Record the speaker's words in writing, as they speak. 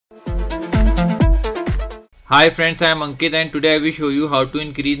Hi friends, I am Ankit and today I will show you how to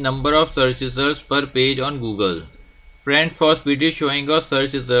increase number of search results per page on Google. Friends, for speedy showing of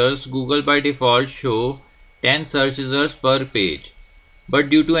search results, Google by default show 10 search results per page. But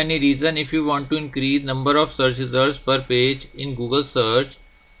due to any reason, if you want to increase number of search results per page in Google search,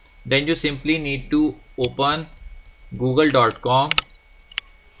 then you simply need to open google.com.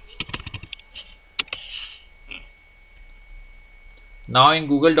 Now in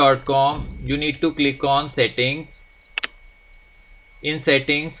google.com, you need to click on settings. In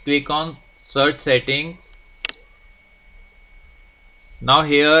settings, click on search settings. Now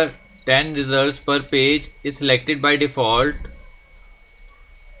here 10 results per page is selected by default.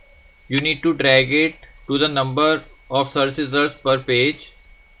 You need to drag it to the number of search results per page.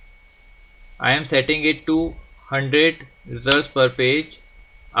 I am setting it to 100 results per page.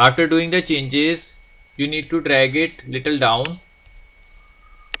 After doing the changes, you need to drag it little down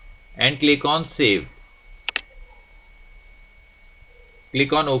and click on save.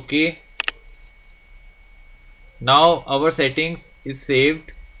 Click on OK. Now our settings is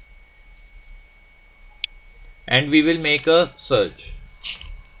saved and we will make a search.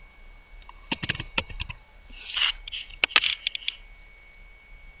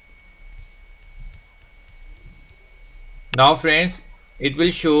 Now friends, it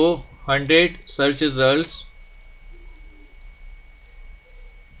will show 100 search results.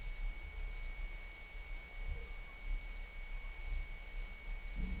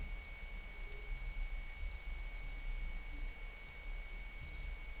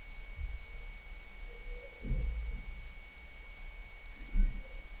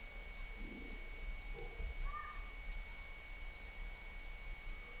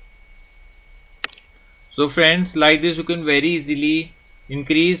 So friends, like this you can very easily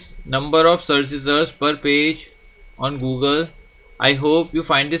increase number of search results per page on Google. I hope you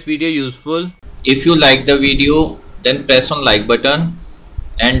find this video useful. If you like the video, then press on like button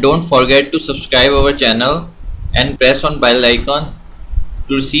and don't forget to subscribe our channel and press on bell icon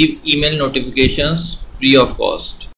to receive email notifications free of cost.